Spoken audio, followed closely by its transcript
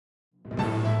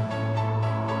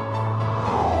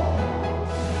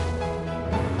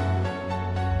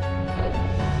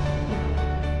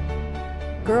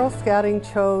Girl Scouting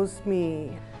chose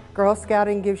me. Girl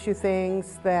Scouting gives you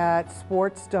things that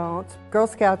sports don't. Girl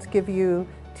Scouts give you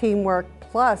teamwork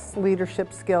plus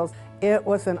leadership skills. It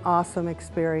was an awesome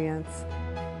experience.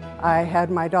 I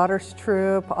had my daughter's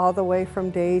troop all the way from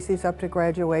daisies up to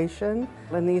graduation,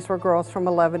 and these were girls from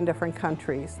 11 different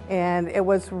countries. And it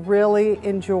was really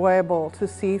enjoyable to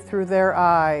see through their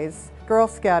eyes Girl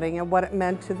Scouting and what it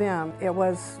meant to them. It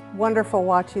was wonderful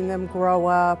watching them grow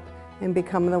up and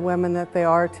become the women that they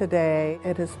are today.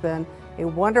 It has been a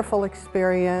wonderful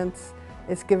experience.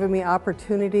 It's given me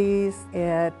opportunities.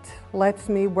 It lets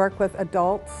me work with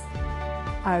adults.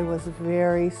 I was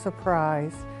very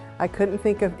surprised. I couldn't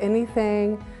think of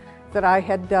anything that I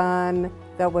had done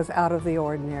that was out of the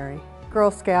ordinary.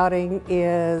 Girl Scouting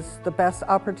is the best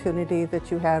opportunity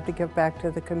that you have to give back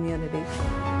to the community.